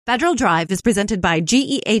Federal Drive is presented by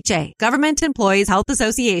GEHA, Government Employees Health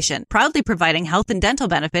Association, proudly providing health and dental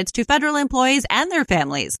benefits to federal employees and their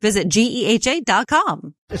families. Visit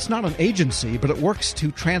GEHA.com. It's not an agency, but it works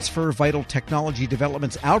to transfer vital technology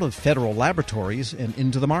developments out of federal laboratories and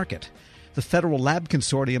into the market. The Federal Lab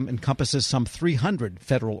Consortium encompasses some 300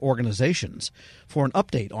 federal organizations. For an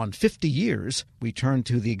update on 50 years, we turn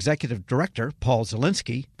to the Executive Director, Paul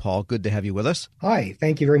Zielinski. Paul, good to have you with us. Hi,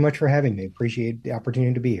 thank you very much for having me. Appreciate the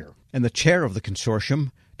opportunity to be here. And the chair of the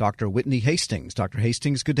consortium, Dr. Whitney Hastings. Dr.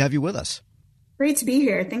 Hastings, good to have you with us. Great to be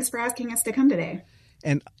here. Thanks for asking us to come today.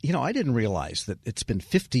 And, I didn't realize that it's been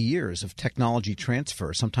 50 years of technology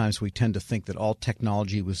transfer. Sometimes we tend to think that all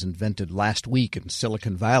technology was invented last week in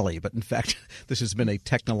Silicon Valley, but in fact, this has been a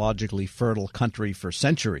technologically fertile country for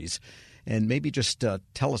centuries. And maybe just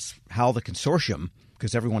tell us how the consortium,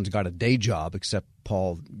 because everyone's got a day job, except,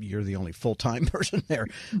 Paul, you're the only full-time person there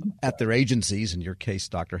at their agencies. In your case,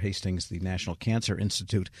 Dr. Hastings, the National Cancer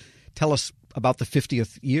Institute. Tell us about the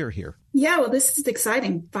 50th year here. Yeah, well, this is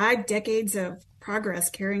exciting. 5 decades of progress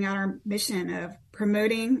carrying out our mission of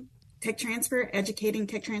promoting tech transfer, educating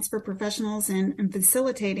tech transfer professionals, and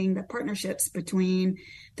facilitating the partnerships between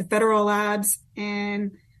the federal labs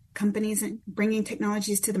and companies and bringing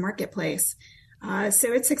technologies to the marketplace.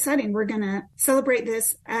 So it's exciting. We're going to celebrate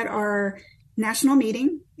this at our national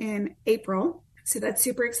meeting in April. So that's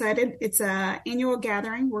super excited. It's an annual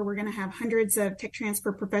gathering where we're going to have hundreds of tech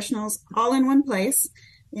transfer professionals all in one place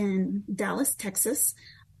in Dallas, Texas.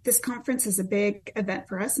 This conference is a big event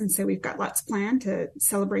for us, and so we've got lots planned to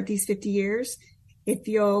celebrate these 50 years. If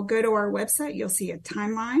you'll go to our website, you'll see a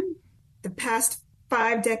timeline, the past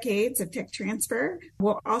 5 decades of tech transfer.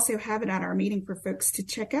 We'll also have it at our meeting for folks to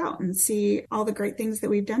check out and see all the great things that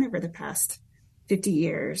we've done over the past 50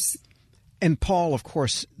 years. And Paul, of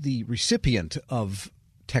course, the recipient of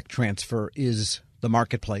tech transfer is the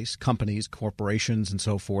marketplace, companies, corporations, and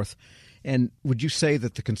so forth. And would you say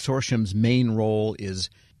that the consortium's main role is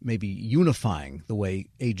maybe unifying the way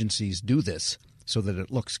agencies do this so that it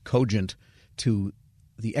looks cogent to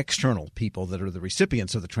the external people that are the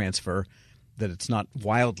recipients of the transfer, that it's not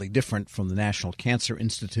wildly different from the National Cancer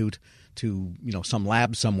Institute to, some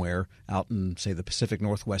lab somewhere out in, say, the Pacific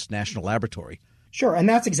Northwest National Laboratory? Sure, and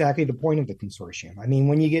that's exactly the point of the consortium. I mean,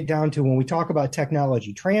 when you get down to when we talk about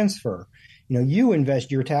technology transfer, you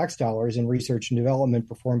invest your tax dollars in research and development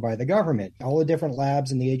performed by the government. All the different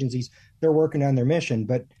labs and the agencies, they're working on their mission.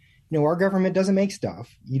 But, our government doesn't make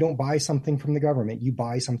stuff. You don't buy something from the government. You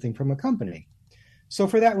buy something from a company. So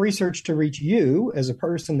for that research to reach you as a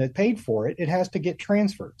person that paid for it, it has to get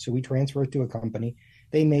transferred. So we transfer it to a company.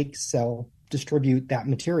 They make, sell, distribute that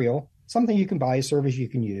material, something you can buy, a service you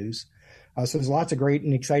can use. So there's lots of great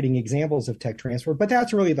and exciting examples of tech transfer, but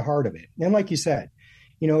that's really the heart of it. And like you said,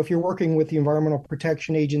 if you're working with the Environmental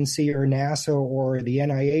Protection Agency or NASA or the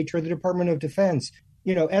NIH or the Department of Defense,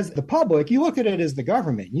 as the public, you look at it as the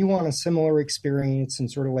government. You want a similar experience and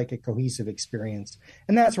sort of like a cohesive experience.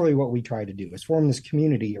 And that's really what we try to do, is form this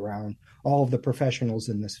community around all of the professionals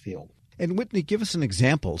in this field. And Whitney, give us an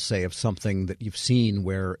example, say, of something that you've seen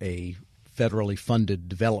where a federally funded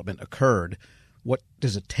development occurred. What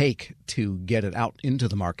does it take to get it out into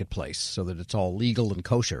the marketplace so that it's all legal and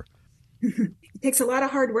kosher? It takes a lot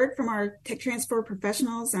of hard work from our tech transfer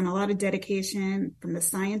professionals and a lot of dedication from the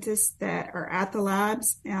scientists that are at the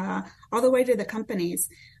labs, all the way to the companies.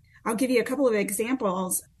 I'll give you a couple of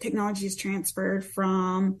examples. Technology is transferred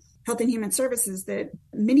from Health and Human Services that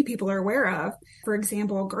many people are aware of. For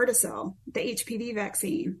example, Gardasil, the HPV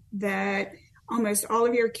vaccine that almost all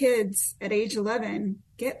of your kids at age 11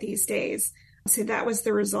 get these days. So that was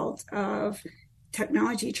the result of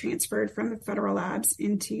technology transferred from the federal labs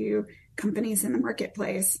into companies in the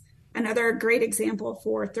marketplace. Another great example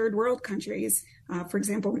for third world countries, for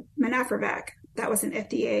example, Menafrivac, that was an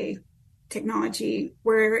FDA technology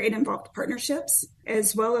where it involved partnerships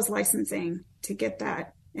as well as licensing to get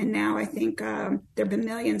that. And now I think there have been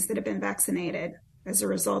millions that have been vaccinated as a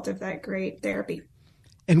result of that great therapy.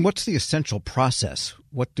 And what's the essential process?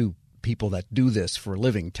 What do people that do this for a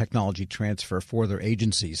living, technology transfer for their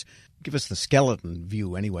agencies, give us the skeleton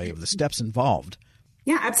view anyway of the steps involved?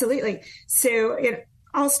 Yeah, absolutely. So it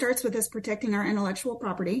all starts with us protecting our intellectual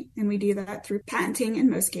property, and we do that through patenting in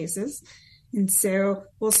most cases. And so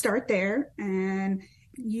we'll start there, and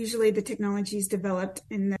usually the technology is developed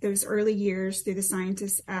in those early years through the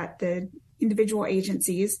scientists at the individual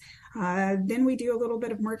agencies. Then we do a little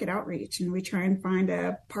bit of market outreach, and we try and find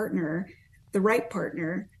a partner, the right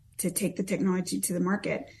partner, to take the technology to the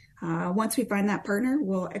market. Once we find that partner,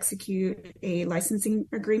 we'll execute a licensing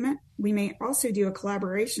agreement. We may also do a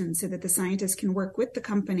collaboration so that the scientists can work with the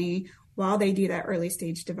company while they do that early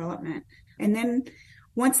stage development. And then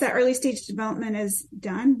once that early stage development is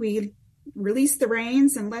done, we release the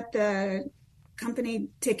reins and let the company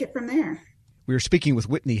take it from there. We are speaking with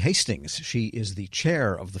Whitney Hastings. She is the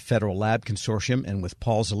chair of the Federal Lab Consortium, and with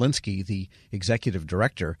Paul Zelinsky, the executive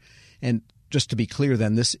director. And just to be clear,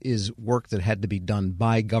 then, this is work that had to be done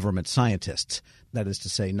by government scientists. That is to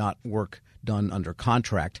say, not work done under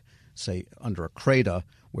contract, say under a CRADA,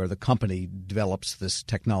 where the company develops this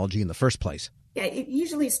technology in the first place. Yeah, it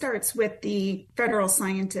usually starts with the federal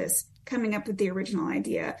scientists coming up with the original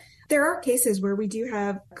idea. There are cases where we do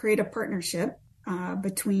have CRADA partnership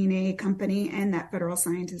between a company and that federal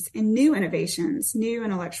scientist, and new innovations, new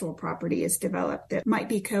intellectual property is developed that might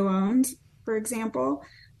be co-owned, for example.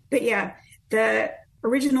 But yeah, the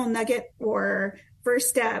original nugget or first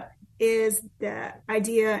step is the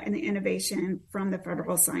idea and the innovation from the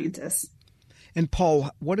federal scientists. And Paul,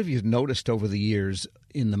 what have you noticed over the years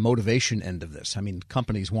in the motivation end of this? I mean,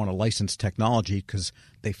 companies want to license technology because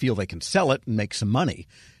they feel they can sell it and make some money.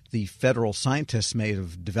 The federal scientists may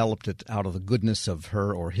have developed it out of the goodness of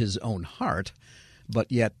her or his own heart,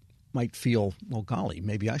 but yet might feel, well, golly,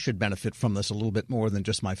 maybe I should benefit from this a little bit more than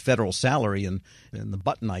just my federal salary and the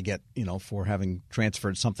button I get, for having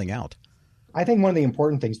transferred something out. I think one of the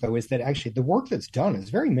important things, though, is that actually the work that's done is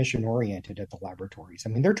very mission-oriented at the laboratories. I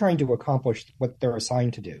mean, they're trying to accomplish what they're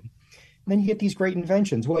assigned to do. And then you get these great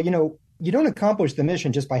inventions. Well, you don't accomplish the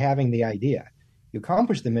mission just by having the idea. You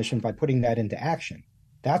accomplish the mission by putting that into action.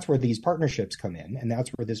 That's where these partnerships come in, and that's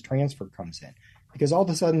where this transfer comes in. Because all of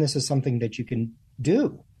a sudden, this is something that you can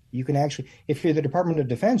do. You can actually, if you're the Department of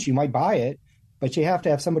Defense, you might buy it, but you have to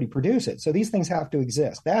have somebody produce it. So these things have to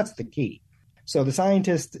exist. That's the key. So the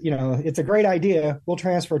scientists, it's a great idea. We'll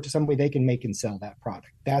transfer it to somebody they can make and sell that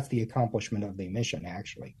product. That's the accomplishment of the mission,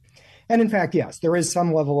 actually. And in fact, yes, there is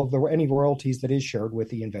some level of any royalties that is shared with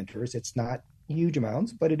the inventors. It's not huge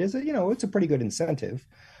amounts, but it is, it's a pretty good incentive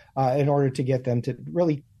in order to get them to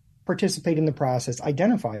really participate in the process,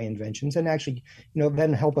 identify inventions, and actually,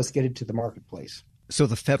 then help us get it to the marketplace. So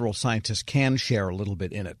the federal scientists can share a little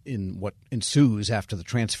bit in it, in what ensues after the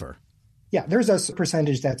transfer. Yeah, there's a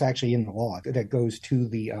percentage that's actually in the law that goes to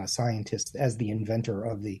the scientist as the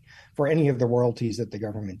inventor for any of the royalties that the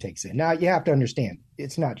government takes in. Now, you have to understand,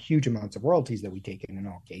 it's not huge amounts of royalties that we take in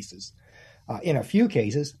all cases. In a few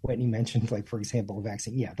cases, Whitney mentioned, like, for example, a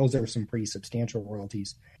vaccine. Yeah, those are some pretty substantial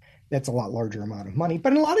royalties. That's a lot larger amount of money.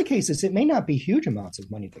 But in a lot of cases, it may not be huge amounts of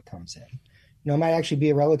money that comes in. It might actually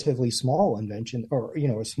be a relatively small invention or,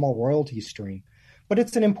 a small royalty stream. But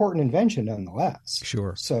it's an important invention nonetheless.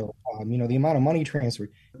 Sure. So, the amount of money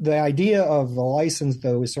transferred. The idea of the license,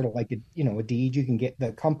 though, is sort of like a deed. You can get,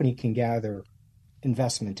 the company can gather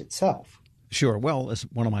investment itself. Sure. Well, as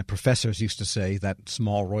one of my professors used to say, that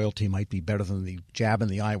small royalty might be better than the jab in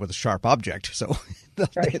the eye with a sharp object. So,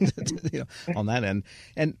 on that end.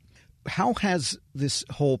 And how has this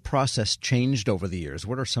whole process changed over the years?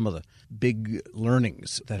 What are some of the big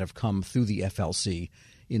learnings that have come through the FLC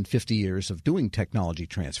in 50 years of doing technology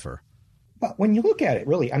transfer? But when you look at it,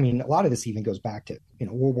 really, I mean, a lot of this even goes back to,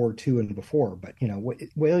 World War II and before. But,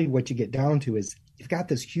 what you get down to is you've got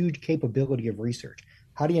this huge capability of research.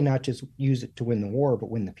 How do you not just use it to win the war, but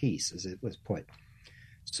win the peace, as it was put?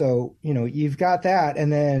 So, you've got that.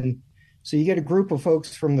 And then, so you get a group of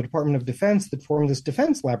folks from the Department of Defense that form this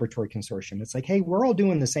Defense Laboratory Consortium. It's like, hey, we're all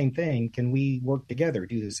doing the same thing. Can we work together,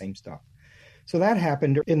 do the same stuff? So that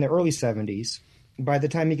happened in the early 70s. By the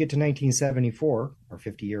time you get to 1974, our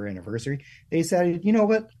 50-year anniversary, they decided,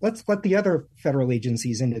 let's let the other federal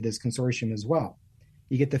agencies into this consortium as well.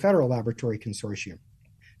 You get the Federal Laboratory Consortium.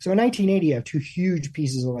 So in 1980, you have two huge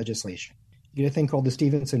pieces of legislation. You get a thing called the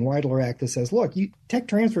Stevenson-Weidler Act that says, look, tech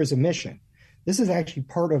transfer is a mission. This is actually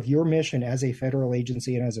part of your mission as a federal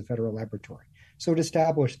agency and as a federal laboratory. So to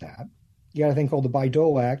establish that, you got a thing called the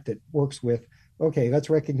Bayh-Dole Act that works with, okay, let's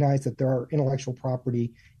recognize that there are intellectual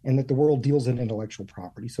property and that the world deals in intellectual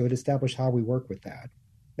property. So it established how we work with that.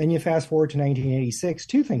 Then you fast forward to 1986,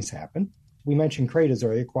 two things happen. We mentioned CRADAs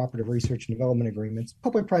earlier, Cooperative Research and Development Agreements,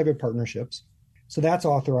 public-private partnerships. So that's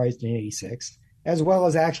authorized in 86, as well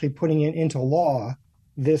as actually putting it into law,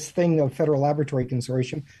 this thing of Federal Laboratory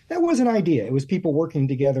Consortium. That was an idea. It was people working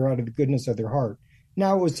together out of the goodness of their heart.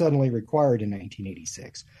 Now it was suddenly required in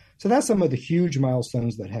 1986. So that's some of the huge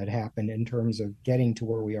milestones that had happened in terms of getting to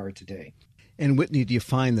where we are today. And Whitney, do you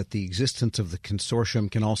find that the existence of the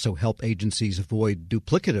consortium can also help agencies avoid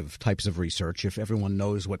duplicative types of research if everyone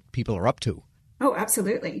knows what people are up to? Oh,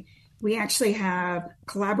 absolutely. We actually have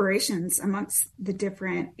collaborations amongst the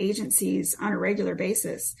different agencies on a regular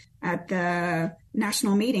basis. At the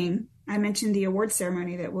national meeting, I mentioned the award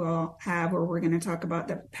ceremony that we'll have where we're going to talk about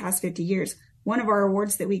the past 50 years. One of our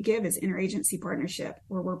awards that we give is interagency partnership,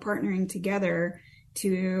 where we're partnering together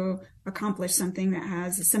to accomplish something that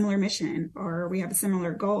has a similar mission or we have a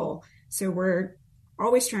similar goal. So we're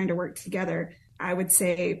always trying to work together. I would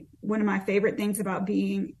say one of my favorite things about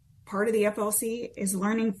being part of the FLC is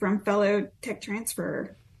learning from fellow tech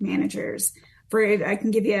transfer managers. I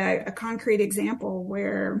can give you a concrete example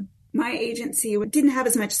where my agency didn't have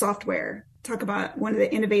as much software. Talk about one of the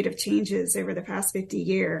innovative changes over the past 50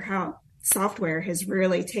 years, how software has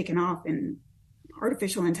really taken off in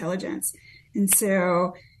artificial intelligence. And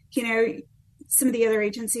so, some of the other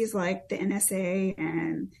agencies like the NSA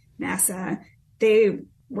and NASA, they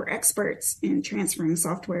were experts in transferring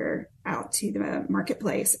software out to the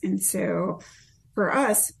marketplace. And so for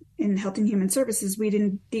us in Health and Human Services, we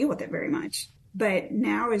didn't deal with it very much. But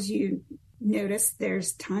now, as you notice,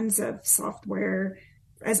 there's tons of software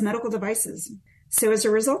as medical devices. So as a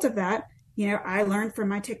result of that, I learned from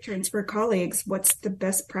my tech transfer colleagues what's the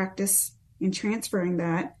best practice in transferring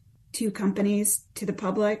that to companies, to the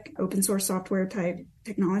public, open source software type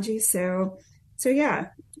technology. So yeah,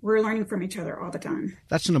 we're learning from each other all the time.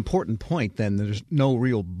 That's an important point, then. There's no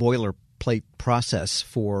real boilerplate process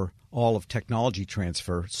for all of technology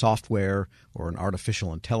transfer. Software or an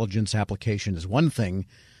artificial intelligence application is one thing,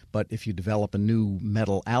 but if you develop a new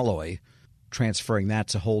metal alloy, transferring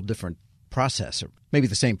that's a whole different process, or maybe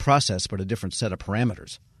the same process, but a different set of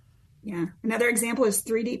parameters. Yeah. Another example is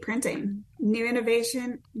 3D printing. New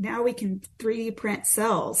innovation. Now we can 3D print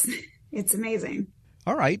cells. It's amazing.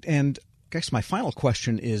 All right. And I guess my final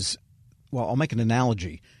question is, well, I'll make an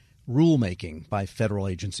analogy. Rulemaking by federal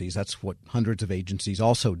agencies, that's what hundreds of agencies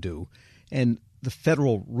also do. And the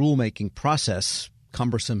federal rulemaking process,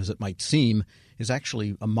 cumbersome as it might seem, is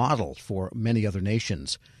actually a model for many other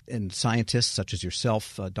nations. And scientists such as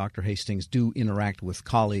yourself, Dr. Hastings, do interact with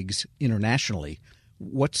colleagues internationally.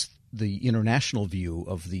 What's the international view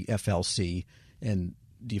of the FLC? And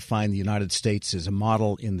do you find the United States is a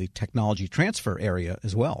model in the technology transfer area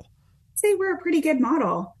as well? I'd say we're a pretty good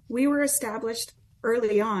model. We were established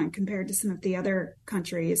early on compared to some of the other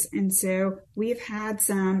countries. And so we've had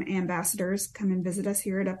some ambassadors come and visit us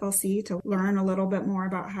here at FLC to learn a little bit more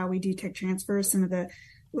about how we do tech transfer, some of the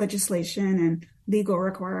legislation and legal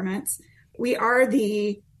requirements. We are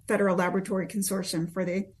the Federal Laboratory Consortium for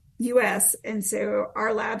the U.S. And so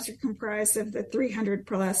our labs are comprised of the 300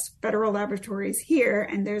 plus federal laboratories here,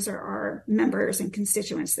 and those are our members and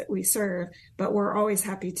constituents that we serve. But we're always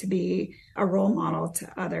happy to be a role model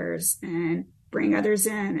to others and bring others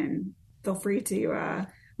in, and feel free to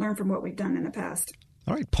learn from what we've done in the past.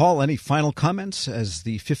 All right, Paul, any final comments as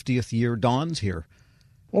the 50th year dawns here?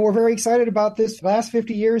 Well, we're very excited about this last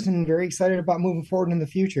 50 years and very excited about moving forward in the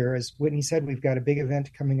future. As Whitney said, we've got a big event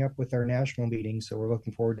coming up with our national meeting, so we're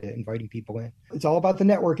looking forward to inviting people in. It's all about the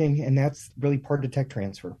networking, and that's really part of tech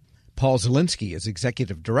transfer. Paul Zielinski is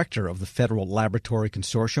Executive Director of the Federal Laboratory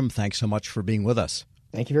Consortium. Thanks so much for being with us.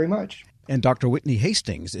 Thank you very much. And Dr. Whitney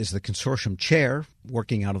Hastings is the Consortium Chair,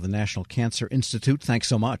 working out of the National Cancer Institute. Thanks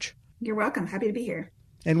so much. You're welcome. Happy to be here.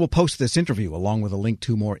 And we'll post this interview along with a link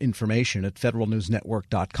to more information at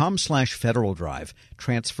federalnewsnetwork.com/Federal Drive.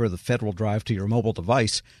 Transfer the Federal Drive to your mobile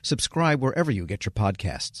device. Subscribe wherever you get your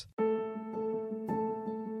podcasts.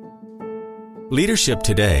 Leadership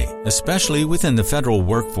today, especially within the federal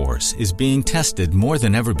workforce, is being tested more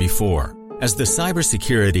than ever before. As the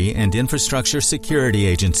Cybersecurity and Infrastructure Security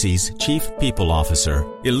Agency's Chief People Officer,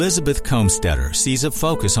 Elizabeth Comstetter sees a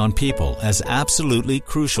focus on people as absolutely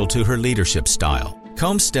crucial to her leadership style.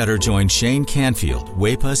 Comstetter joined Shane Canfield,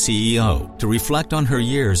 WEPA CEO, to reflect on her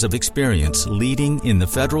years of experience leading in the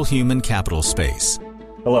federal human capital space.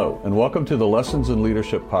 Hello, and welcome to the Lessons in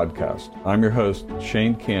Leadership podcast. I'm your host,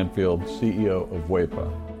 Shane Canfield, CEO of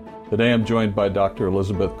WEPA. Today I'm joined by Dr.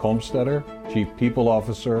 Elizabeth Comstetter, Chief People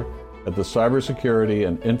Officer at the Cybersecurity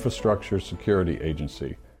and Infrastructure Security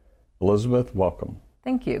Agency. Elizabeth, welcome.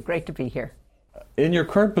 Thank you. Great to be here. In your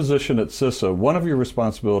current position at CISA, one of your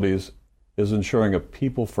responsibilities is ensuring a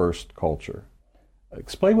people-first culture.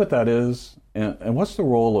 Explain what that is, and what's the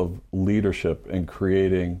role of leadership in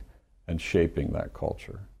creating and shaping that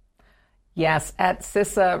culture? Yes, at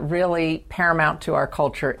CISA, really paramount to our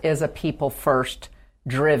culture is a people-first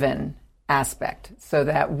driven aspect, so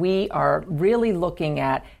that we are really looking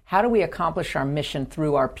at how do we accomplish our mission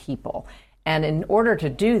through our people. And in order to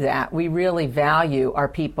do that, we really value our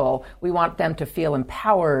people. We want them to feel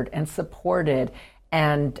empowered and supported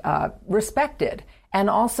and respected. and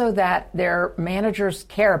also that their managers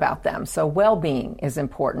care about them. So well-being is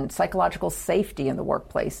important. Psychological safety in the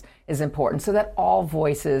workplace is important, so that all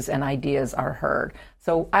voices and ideas are heard.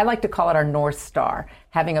 So I like to call it our North Star.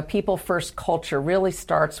 Having a people-first culture really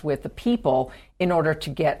starts with the people in order to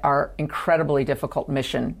get our incredibly difficult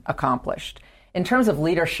mission accomplished. In terms of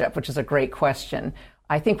leadership, which is a great question,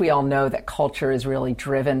 I think we all know that culture is really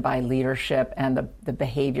driven by leadership and the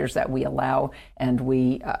behaviors that we allow and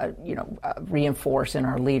we reinforce in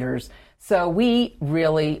our leaders. So we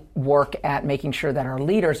really work at making sure that our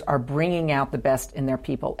leaders are bringing out the best in their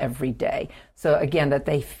people every day. So again, that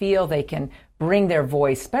they feel they can bring their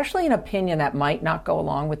voice, especially an opinion that might not go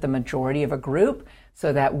along with the majority of a group,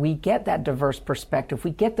 so that we get that diverse perspective.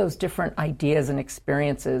 We get those different ideas and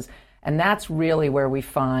experiences. And that's really where we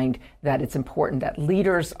find that it's important that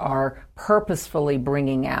leaders are purposefully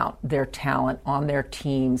bringing out their talent on their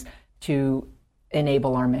teams to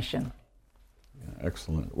enable our mission. Yeah,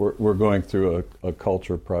 excellent. We're going through a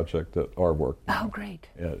culture project at our work. Oh, great.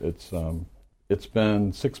 Yeah, it's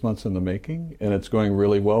been 6 months in the making, and it's going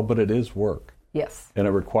really well, but it is work. Yes. And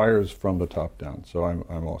it requires from the top down. So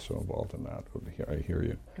I'm also involved in that. I hear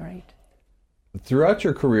you. Great. Throughout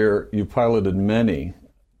your career, you piloted many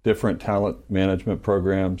different talent management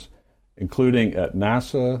programs, including at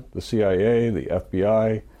NASA, the CIA, the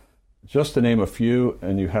FBI, just to name a few,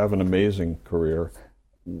 and you have an amazing career.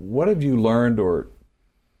 What have you learned, or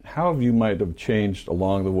how have you might have changed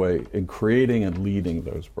along the way in creating and leading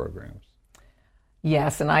those programs?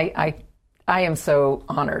 Yes, and I am so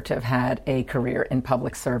honored to have had a career in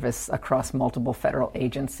public service across multiple federal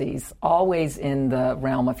agencies, always in the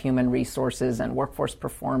realm of human resources and workforce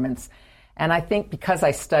performance. And I think because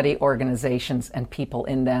I study organizations and people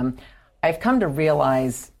in them, I've come to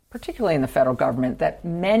realize, particularly in the federal government, that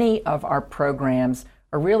many of our programs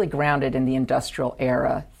are really grounded in the industrial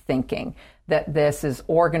era thinking, that this is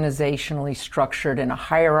organizationally structured in a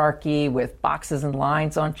hierarchy with boxes and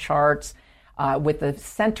lines on charts, with the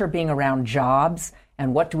center being around jobs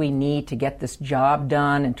and what do we need to get this job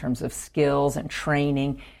done in terms of skills and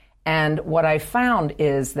training. And what I found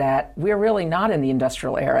is that we're really not in the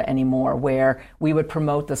industrial era anymore, where we would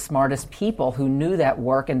promote the smartest people who knew that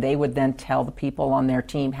work, and they would then tell the people on their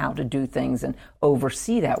team how to do things and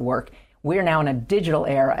oversee that work. We're now in a digital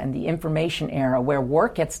era and the information era, where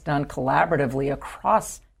work gets done collaboratively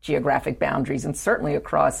across geographic boundaries and certainly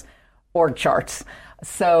across org charts.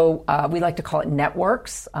 So we like to call it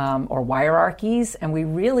networks or hierarchies, and we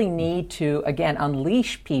really need to, again,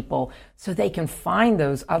 unleash people so they can find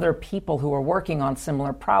those other people who are working on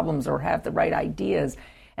similar problems or have the right ideas.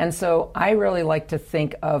 And so I really like to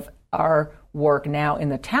think of our work now in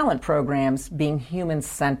the talent programs being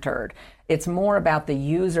human-centered. It's more about the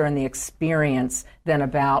user and the experience than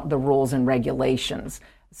about the rules and regulations.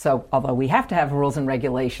 So although we have to have rules and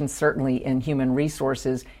regulations, certainly in human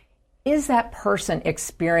resources, is that person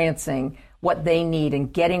experiencing what they need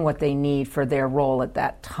and getting what they need for their role at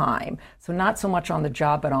that time? So not so much on the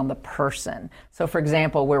job, but on the person. So for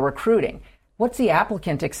example, we're recruiting. What's the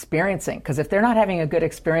applicant experiencing? Because if they're not having a good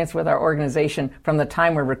experience with our organization from the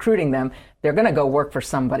time we're recruiting them, they're going to go work for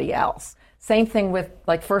somebody else. Same thing with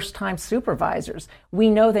like first-time supervisors. We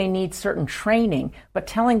know they need certain training, but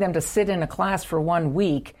telling them to sit in a class for 1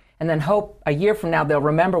 week and then hope a year from now they'll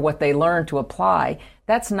remember what they learned to apply,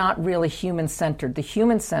 that's not really human-centered. The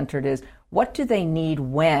human-centered is, what do they need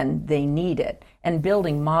when they need it? And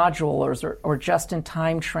building modules or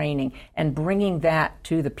just-in-time training and bringing that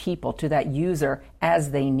to the people, to that user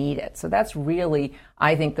as they need it. So that's really,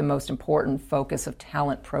 I think, the most important focus of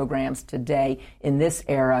talent programs today in this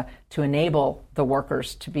era, to enable the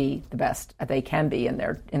workers to be the best they can be in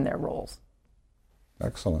their roles.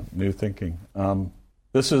 Excellent. New thinking.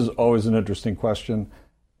 This is always an interesting question.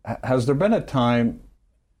 Has there been a time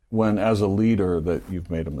when, as a leader, that you've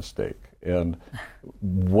made a mistake? And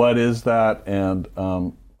what is that? And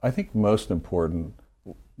I think most important,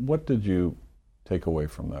 what did you take away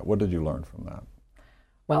from that? What did you learn from that?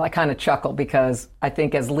 Well, I kind of chuckle because I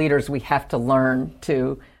think as leaders we have to learn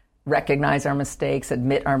to recognize our mistakes,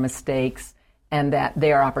 admit our mistakes, and that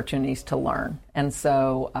they are opportunities to learn. And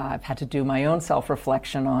so I've had to do my own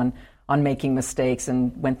self-reflection on making mistakes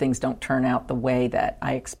and when things don't turn out the way that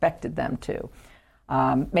I expected them to.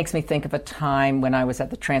 Makes me think of a time when I was at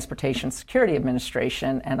the Transportation Security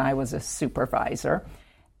Administration and I was a supervisor,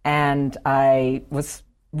 and I was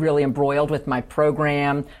really embroiled with my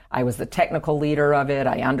program. I was the technical leader of it.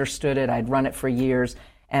 I understood it. I'd run it for years,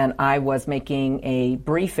 and I was making a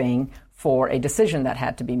briefing for a decision that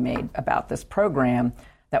had to be made about this program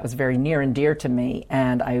that was very near and dear to me.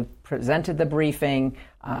 And I presented the briefing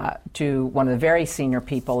to one of the very senior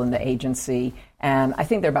people in the agency, And I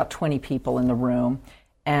think there are about 20 people in the room.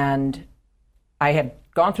 And I had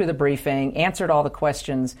gone through the briefing, answered all the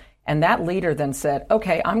questions, and that leader then said,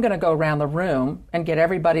 okay, I'm going to go around the room and get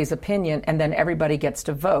everybody's opinion, and then everybody gets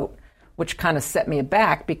to vote, which kind of set me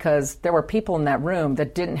aback because there were people in that room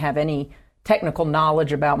that didn't have any technical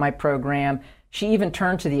knowledge about my program. She even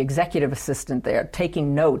turned to the executive assistant there,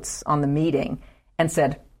 taking notes on the meeting, and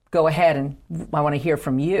said, go ahead, and I want to hear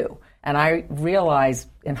from you. And I realized,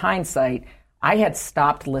 in hindsight, I had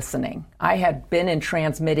stopped listening. I had been in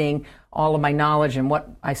transmitting all of my knowledge and what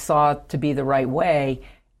I saw to be the right way,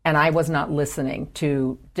 and I was not listening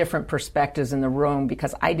to different perspectives in the room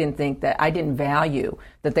because I didn't value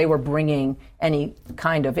that they were bringing any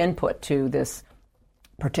kind of input to this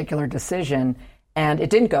particular decision. And it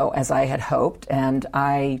didn't go as I had hoped, and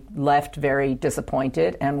I left very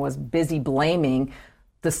disappointed and was busy blaming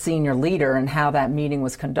the senior leader and how that meeting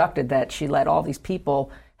was conducted, that she let all these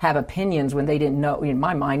people have opinions when they didn't know, in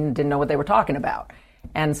my mind, didn't know what they were talking about.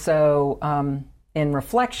 And so in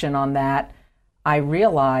reflection on that, I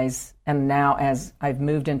realize, and now as I've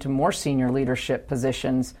moved into more senior leadership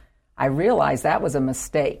positions, I realize that was a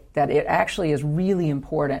mistake, that it actually is really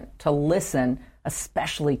important to listen,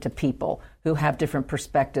 especially to people who have different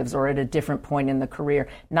perspectives or at a different point in the career,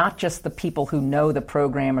 not just the people who know the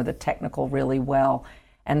program or the technical really well.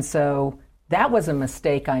 And so that was a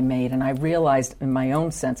mistake I made, and I realized in my own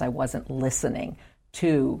sense I wasn't listening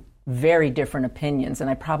to very different opinions, and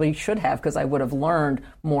I probably should have, because I would have learned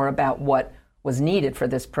more about what was needed for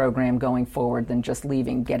this program going forward than just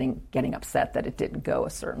leaving getting upset that it didn't go a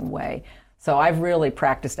certain way. So I've really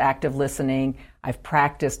practiced active listening. I've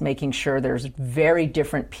practiced making sure there's very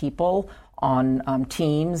different people on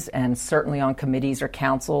teams and certainly on committees or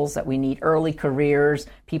councils, that we need early careers,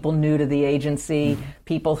 people new to the agency,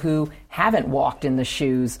 people who haven't walked in the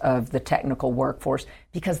shoes of the technical workforce,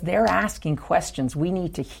 because they're asking questions we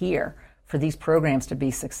need to hear for these programs to be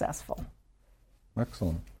successful.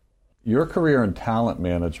 Excellent. Your career in talent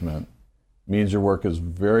management means your work is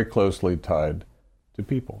very closely tied to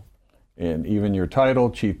people. And even your title,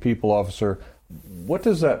 Chief People Officer, what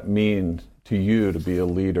does that mean to you to be a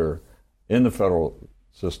leader in the federal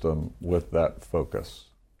system with that focus?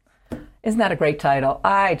 Isn't that a great title?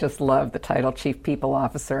 I just love the title Chief People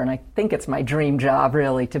Officer, and I think it's my dream job,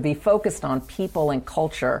 really, to be focused on people and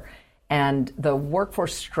culture and the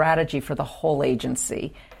workforce strategy for the whole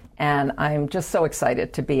agency. And I'm just so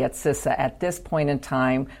excited to be at CISA at this point in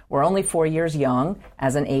time. We're only 4 years young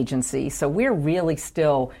as an agency, so we're really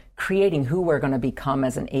still creating who we're going to become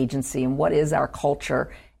as an agency and what is our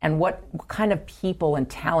culture and what kind of people and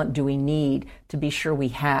talent do we need to be sure we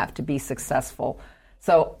have to be successful.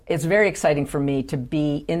 So it's very exciting for me to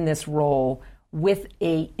be in this role with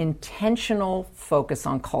a intentional focus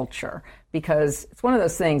on culture, because it's one of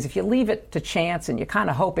those things, if you leave it to chance and you kind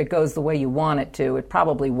of hope it goes the way you want it to, it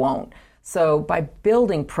probably won't. So by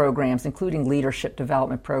building programs, including leadership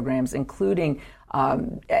development programs, including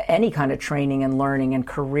any kind of training and learning and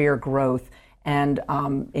career growth and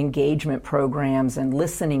engagement programs and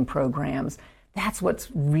listening programs, that's what's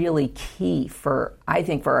really key for, I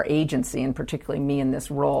think, for our agency, and particularly me in this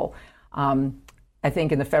role. I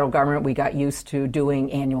think in the federal government, we got used to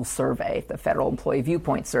doing annual survey, the Federal Employee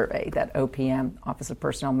Viewpoint Survey that OPM, Office of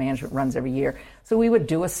Personnel Management, runs every year. So we would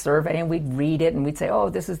do a survey and we'd read it and we'd say, oh,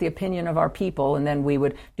 this is the opinion of our people. And then we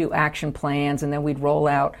would do action plans, and then we'd roll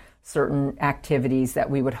out certain activities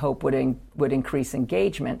that we would hope would increase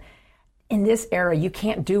engagement. In this era, you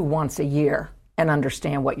can't do once a year and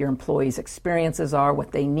understand what your employees' experiences are,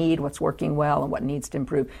 what they need, what's working well, and what needs to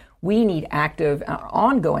improve. We need active,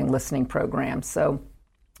 ongoing listening programs. So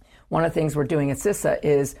one of the things we're doing at CISA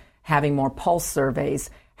is having more pulse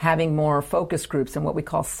surveys, having more focus groups and what we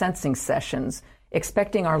call sensing sessions,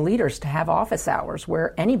 expecting our leaders to have office hours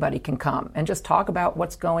where anybody can come and just talk about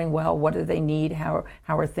what's going well, what do they need, how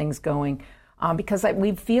are things going, because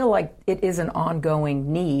we feel like it is an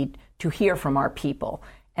ongoing need to hear from our people.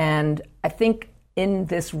 And I think in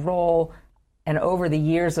this role and over the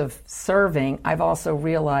years of serving, I've also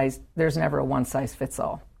realized there's never a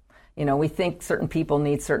one-size-fits-all. You know, we think certain people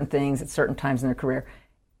need certain things at certain times in their career.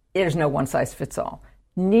 There's no one-size-fits-all.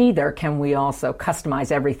 Neither can we also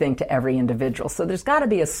customize everything to every individual. So there's got to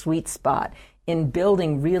be a sweet spot in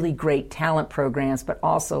building really great talent programs, but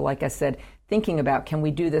also, like I said, thinking about, can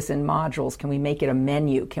we do this in modules? Can we make it a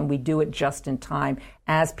menu? Can we do it just in time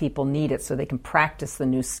as people need it so they can practice the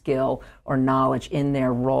new skill or knowledge in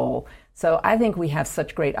their role? So I think we have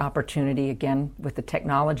such great opportunity, again, with the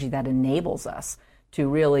technology that enables us to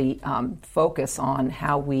really focus on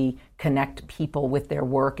how we connect people with their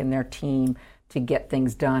work and their team to get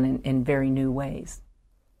things done in very new ways.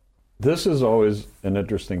 This is always an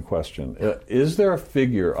interesting question. Is there a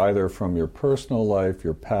figure, either from your personal life,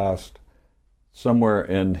 your past, somewhere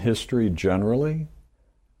in history generally,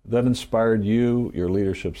 that inspired you, your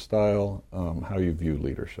leadership style, how you view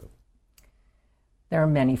leadership? There are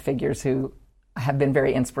many figures who have been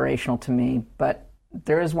very inspirational to me, but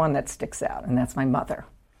there is one that sticks out, and that's my mother,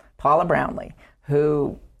 Paula Brownlee,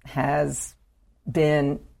 who has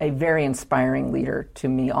been a very inspiring leader to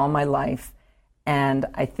me all my life. And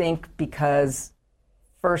I think because,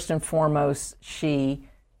 first and foremost, she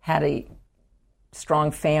had a strong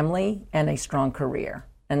family and a strong career.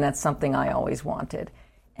 And that's something I always wanted.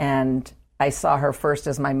 And I saw her first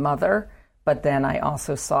as my mother, but then I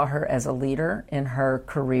also saw her as a leader in her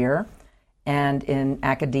career and in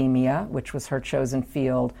academia, which was her chosen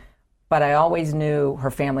field. But I always knew her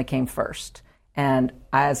family came first. And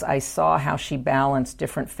as I saw how she balanced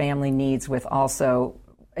different family needs with also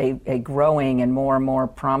a growing and more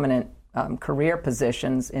prominent career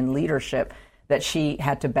positions in leadership, that she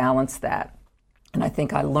had to balance that. And I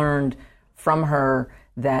think I learned from her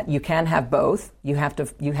that you can have both. You have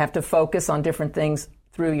to focus on different things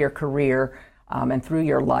through your career and through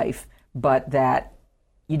your life, but that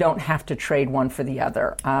you don't have to trade one for the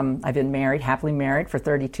other. I've been happily married for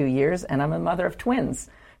 32 years, and I'm a mother of twins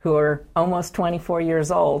who are almost 24 years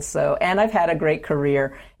old. And I've had a great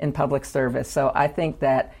career in public service. So I think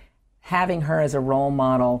that having her as a role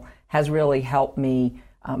model has really helped me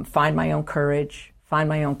find my own courage, find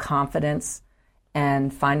my own confidence,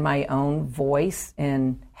 and find my own voice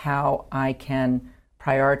in how I can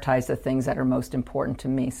prioritize the things that are most important to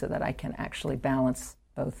me so that I can actually balance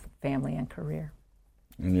both family and career.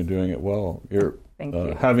 And you're doing it well. Thank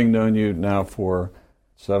you. Having known you now for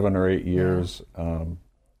 7 or 8 years,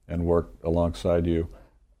 and worked alongside you,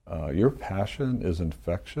 your passion is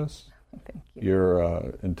infectious. Thank you.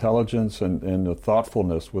 Your intelligence and the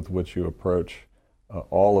thoughtfulness with which you approach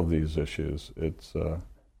all of these issues, it's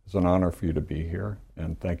an honor for you to be here,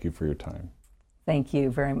 and thank you for your time. Thank you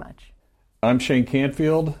very much. I'm Shane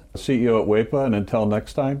Canfield, CEO at WEPA, and until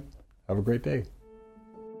next time, have a great day.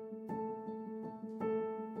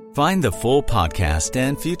 Find the full podcast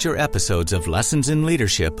and future episodes of Lessons in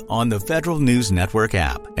Leadership on the Federal News Network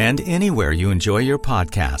app and anywhere you enjoy your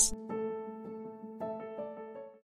podcasts.